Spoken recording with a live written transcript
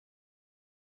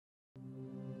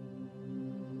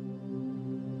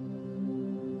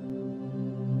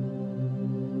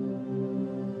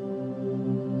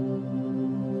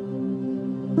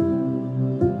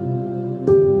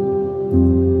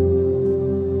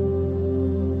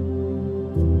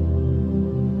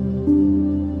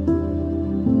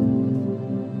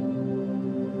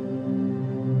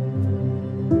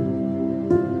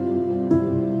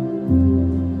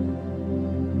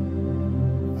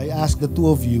the two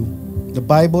of you, the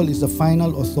Bible is the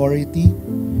final authority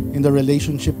in the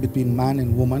relationship between man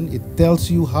and woman. It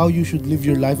tells you how you should live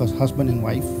your life as husband and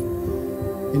wife.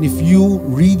 And if you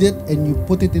read it and you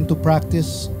put it into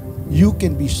practice, you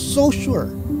can be so sure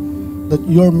that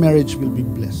your marriage will be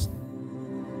blessed.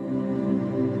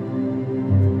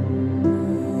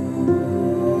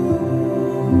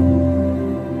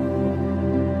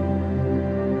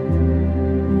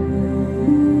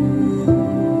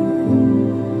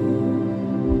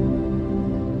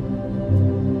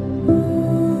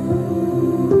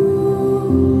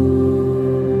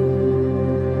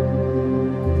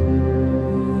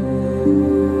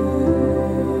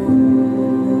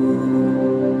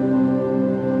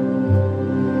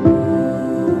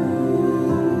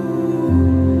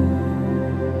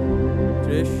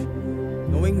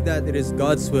 It is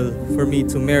God's will for me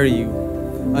to marry you.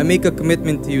 I make a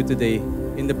commitment to you today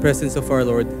in the presence of our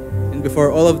Lord and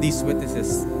before all of these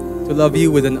witnesses to love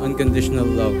you with an unconditional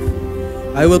love.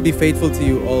 I will be faithful to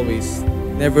you always,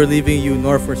 never leaving you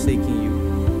nor forsaking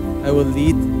you. I will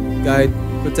lead, guide,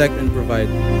 protect, and provide.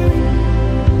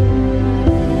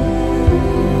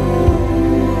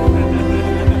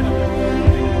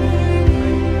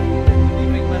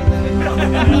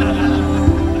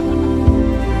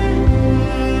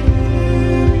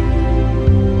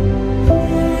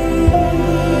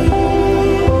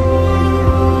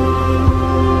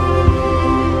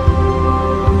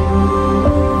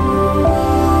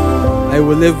 I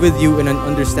will live with you in an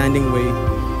understanding way,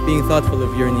 being thoughtful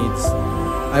of your needs.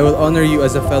 I will honor you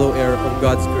as a fellow heir of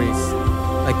God's grace.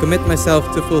 I commit myself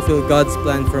to fulfill God's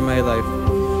plan for my life,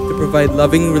 to provide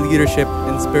loving leadership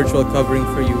and spiritual covering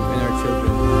for you and our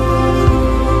children.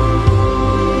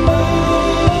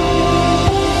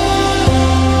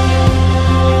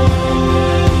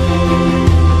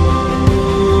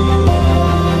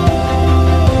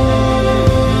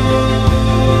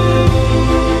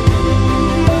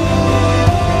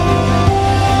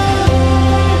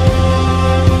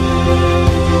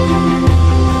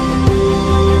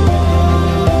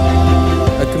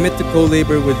 To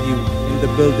co-labor with you in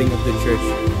the building of the church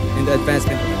and the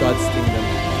advancement of God's kingdom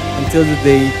until the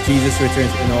day Jesus returns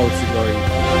in all its glory.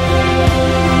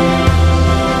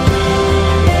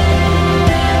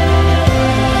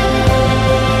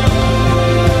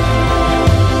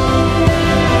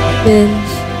 Benj,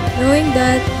 knowing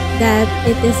that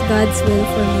it is God's will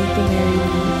for me to marry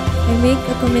you, I make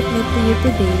a commitment to you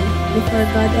today before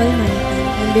God Almighty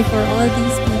and before all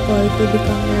these people to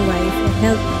become your wife and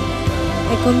help me.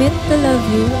 I commit to love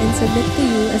you and submit to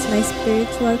you as my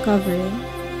spiritual covering.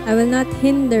 I will not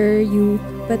hinder you,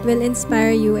 but will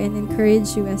inspire you and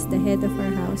encourage you as the head of our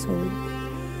household.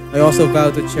 I also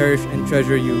vow to cherish and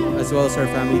treasure you as well as our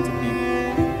family to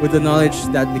be, with the knowledge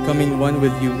that becoming one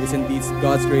with you is indeed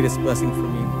God's greatest blessing for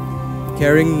me.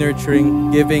 Caring,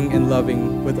 nurturing, giving, and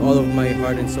loving with all of my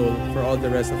heart and soul for all the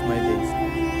rest of my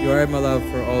days. You are my love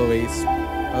for always.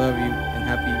 I love you and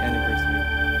happy anniversary.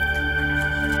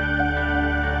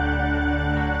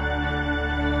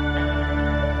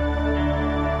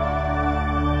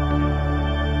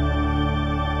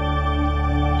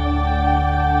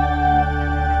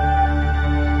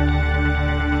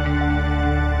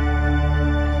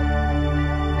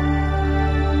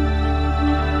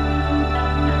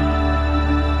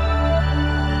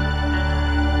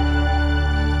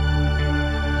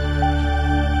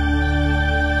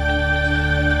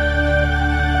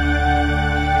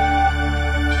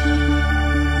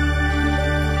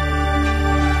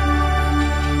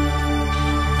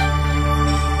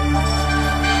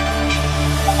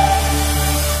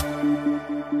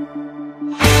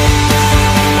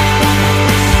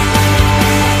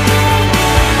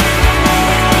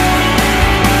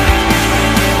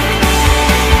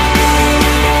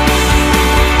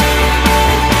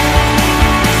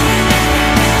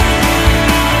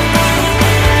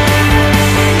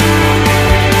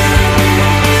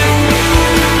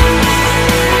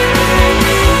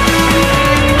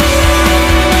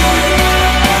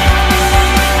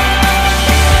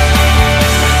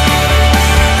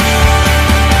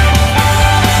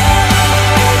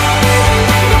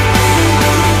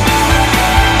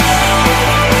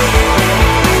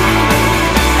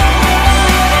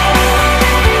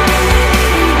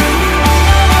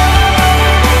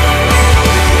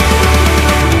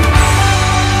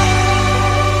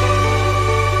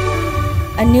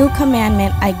 A new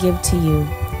commandment I give to you,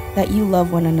 that you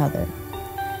love one another.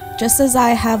 Just as I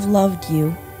have loved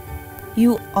you,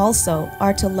 you also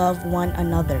are to love one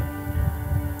another.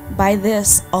 By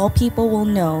this, all people will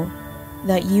know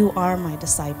that you are my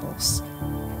disciples,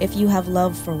 if you have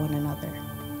love for one another.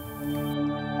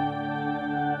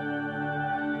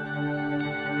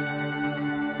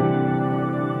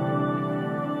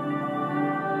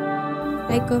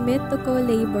 I commit to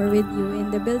co-labor with you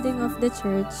in the building of the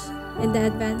church and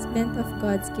the advancement of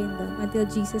God's kingdom until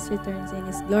Jesus returns in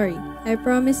His glory. I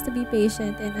promise to be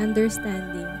patient and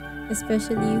understanding,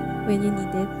 especially when you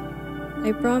need it.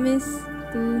 I promise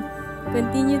to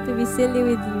continue to be silly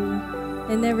with you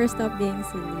and never stop being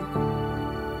silly.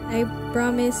 I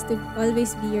promise to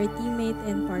always be your teammate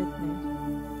and partner.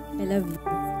 I love you.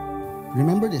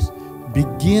 Remember this.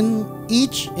 Begin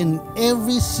each and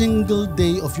every single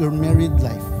day of your married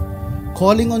life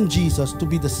calling on Jesus to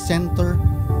be the center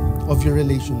of your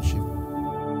relationship.